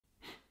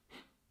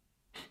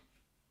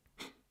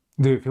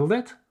Do you feel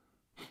that?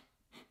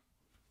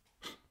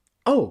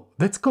 Oh,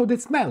 that's code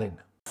that's smelling.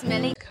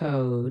 Smelly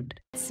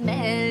code.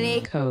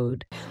 Smelly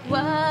code.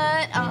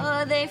 What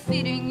are they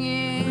feeding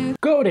you?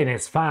 Coding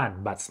is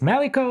fun, but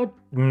smelly code?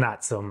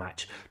 Not so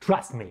much.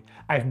 Trust me,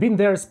 I've been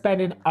there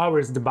spending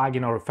hours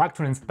debugging or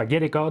refactoring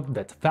spaghetti code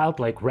that felt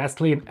like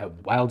wrestling a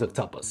wild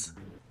octopus.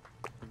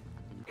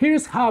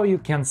 Here's how you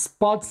can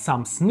spot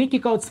some sneaky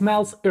code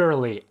smells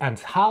early and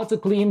how to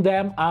clean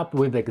them up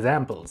with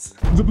examples.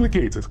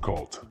 Duplicated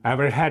code.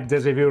 Ever had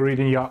déjà vu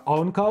reading your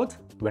own code?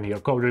 When your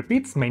code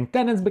repeats,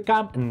 maintenance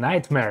becomes a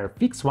nightmare.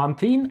 Fix one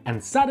thing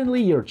and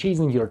suddenly you're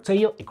chasing your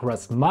tail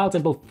across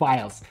multiple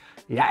files.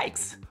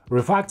 Yikes!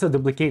 Refactor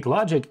duplicate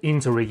logic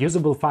into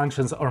reusable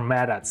functions or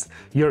methods.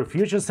 Your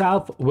future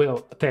self will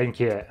thank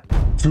you.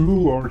 Too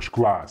large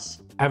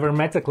class. Ever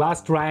met a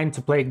class trying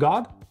to play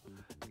God?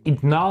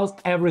 It knows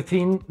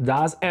everything,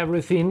 does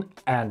everything,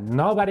 and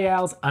nobody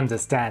else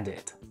understands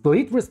it.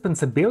 Split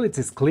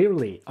responsibilities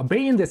clearly.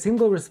 Obeying the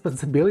single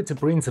responsibility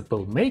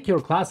principle, make your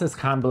classes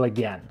humble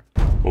again.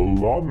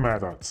 Long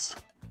methods.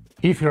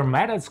 If your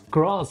methods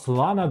cross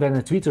longer than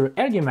a Twitter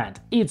argument,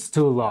 it's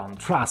too long,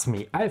 trust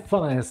me, I've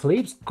fallen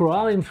asleep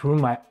scrolling through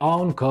my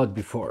own code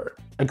before.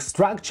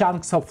 Extract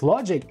chunks of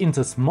logic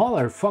into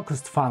smaller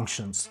focused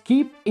functions.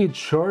 Keep it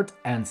short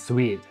and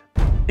sweet.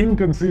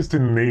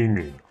 Inconsistent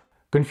naming.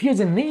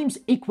 Confusing names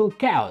equal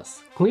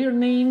chaos. Clear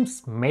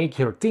names make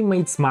your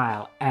teammates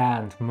smile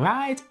and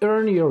might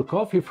earn your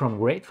coffee from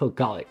grateful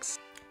colleagues.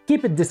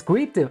 Keep it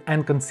descriptive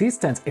and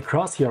consistent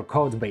across your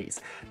codebase.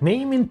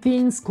 Naming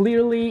things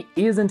clearly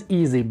isn't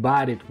easy,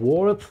 but it's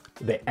worth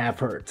the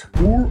effort.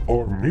 Poor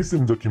or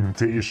missing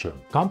documentation.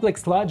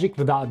 Complex logic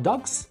without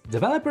docs?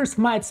 Developers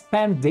might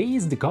spend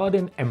days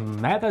decoding a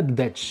method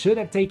that should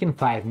have taken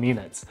 5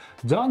 minutes.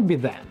 Don't be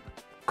them.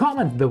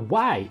 Comment the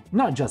why,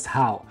 not just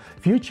how.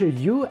 Future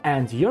you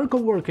and your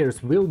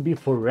coworkers will be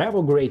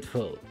forever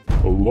grateful.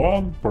 A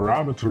long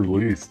parameter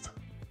list.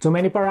 Too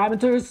many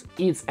parameters?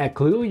 It's a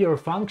clue your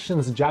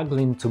function's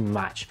juggling too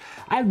much.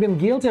 I've been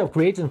guilty of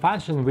creating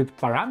functions with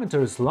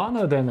parameters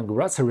longer than a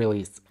grocery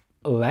list.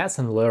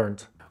 Lesson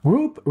learned.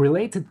 Group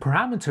related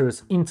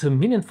parameters into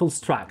meaningful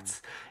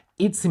structs.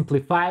 It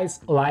simplifies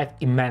life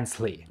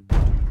immensely.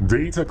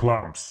 Data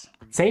clumps.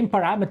 Same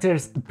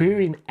parameters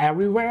appearing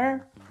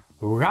everywhere?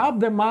 Wrap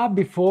them up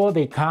before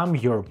they become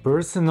your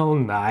personal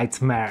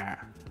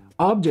nightmare.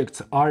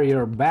 Objects are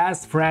your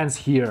best friends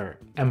here.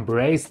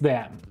 Embrace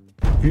them.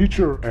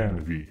 Feature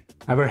envy.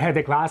 Ever had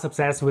a class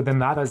obsessed with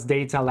another's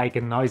data like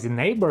a noisy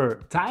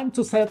neighbor? Time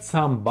to set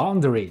some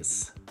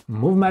boundaries.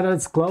 Move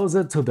methods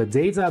closer to the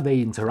data they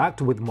interact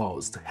with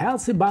most.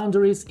 Healthy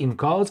boundaries in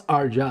code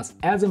are just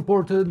as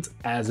important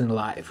as in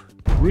life.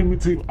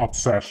 Primitive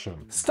obsession.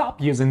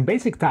 Stop using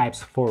basic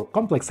types for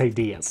complex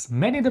ideas.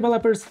 Many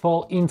developers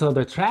fall into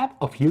the trap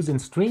of using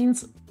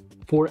strings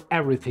for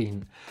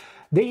everything.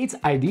 Date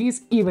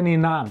IDs even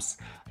in nums.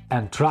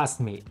 And trust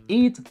me,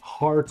 it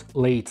hurt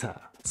later.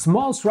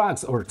 Small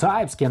structs or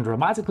types can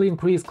dramatically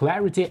increase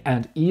clarity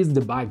and ease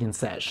debugging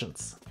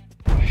sessions.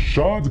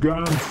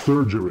 Shotgun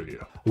surgery.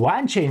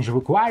 One change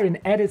requiring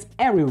edits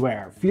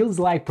everywhere feels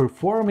like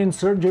performing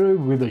surgery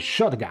with a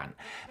shotgun.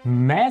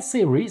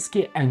 Messy,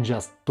 risky, and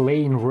just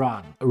plain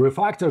wrong.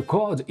 Refactor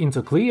code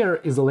into clear,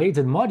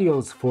 isolated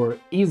modules for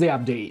easy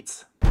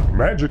updates.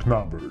 Magic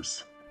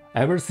numbers.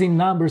 Ever seen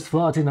numbers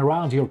floating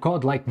around your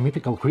code like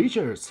mythical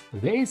creatures?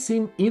 They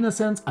seem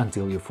innocent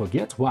until you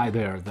forget why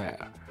they're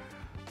there.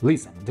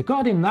 Listen,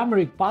 decoding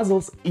numeric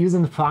puzzles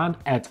isn't fun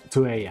at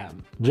 2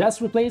 AM. Just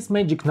replace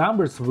magic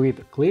numbers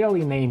with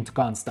clearly named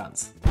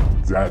constants.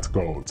 That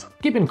code.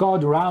 Keeping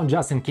code around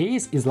just in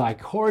case is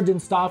like hoarding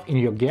stuff in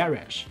your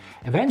garage.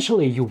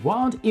 Eventually you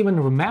won't even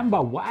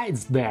remember why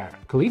it's there.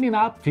 Cleaning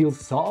up feels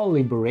so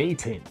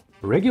liberating.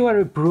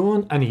 Regularly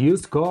prune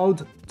unused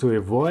code to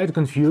avoid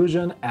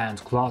confusion and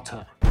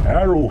clutter.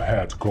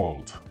 Arrowhead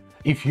code.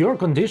 If your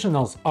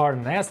conditionals are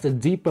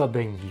nested deeper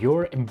than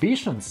your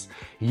ambitions,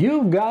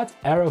 you've got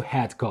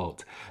arrowhead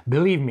code.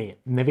 Believe me,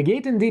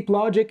 navigating deep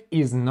logic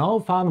is no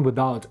fun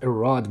without a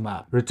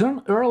roadmap.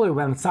 Return early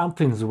when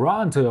something's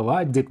wrong to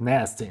avoid deep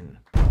nesting.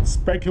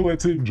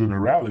 Speculative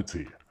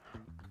generality.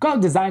 Code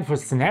designed for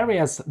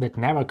scenarios that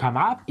never come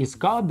up is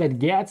code that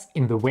gets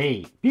in the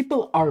way.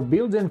 People are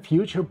building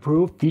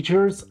future-proof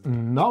features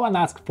no one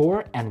asked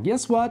for, and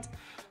guess what?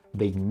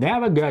 They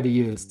never got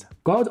used.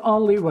 Code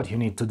only what you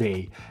need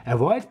today.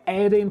 Avoid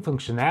adding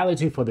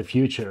functionality for the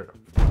future.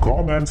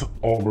 Comment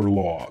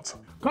overload.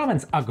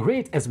 Comments are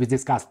great, as we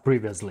discussed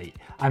previously,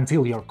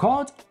 until your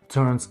code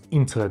turns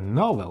into a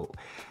novel.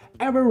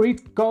 Ever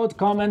read code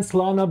comments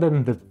longer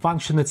than the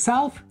function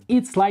itself?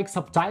 It's like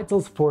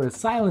subtitles for a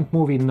silent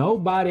movie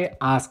nobody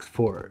asked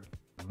for.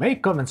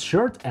 Make comments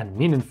short and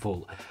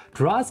meaningful.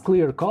 Trust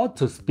clear code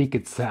to speak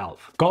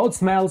itself. Code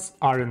smells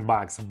aren't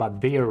bugs, but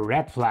they're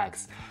red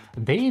flags.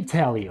 They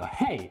tell you,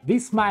 hey,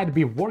 this might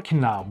be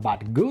working now,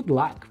 but good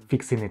luck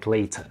fixing it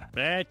later.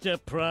 That's a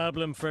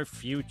problem for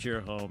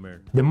future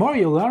Homer. The more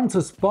you learn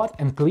to spot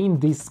and clean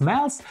these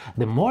smells,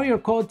 the more your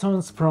code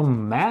turns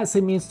from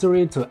messy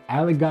mystery to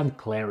elegant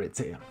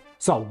clarity.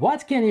 So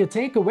what can you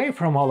take away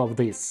from all of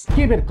this?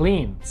 Keep it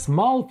clean,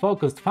 small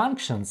focused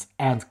functions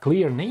and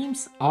clear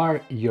names are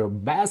your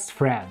best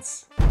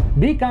friends.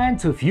 Be kind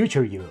to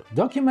future you,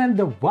 document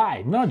the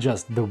why, not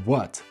just the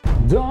what.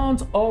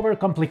 Don't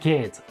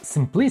overcomplicate,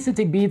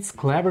 simplicity beats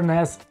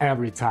cleverness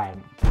every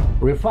time.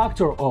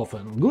 Refactor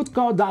often, good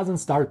code doesn't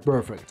start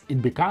perfect,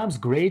 it becomes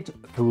great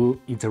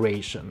through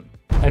iteration.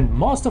 And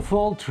most of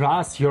all,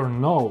 trust your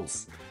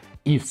nose.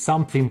 If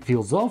something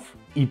feels off,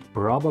 it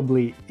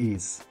probably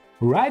is.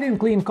 Writing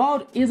clean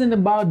code isn't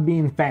about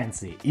being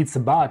fancy, it's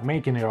about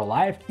making your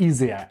life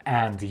easier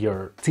and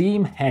your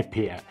team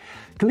happier.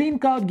 Clean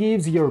code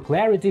gives you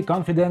clarity,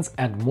 confidence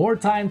and more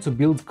time to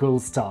build cool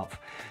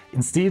stuff,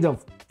 instead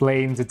of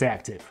playing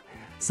detective.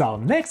 So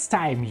next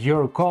time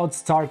your code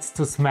starts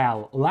to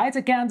smell, light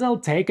a candle,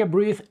 take a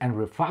breath and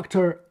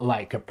refactor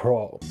like a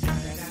pro.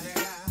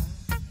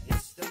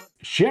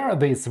 Share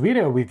this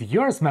video with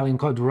your smelling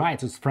code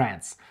writers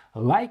friends.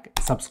 Like,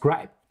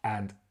 subscribe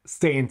and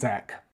stay in tech.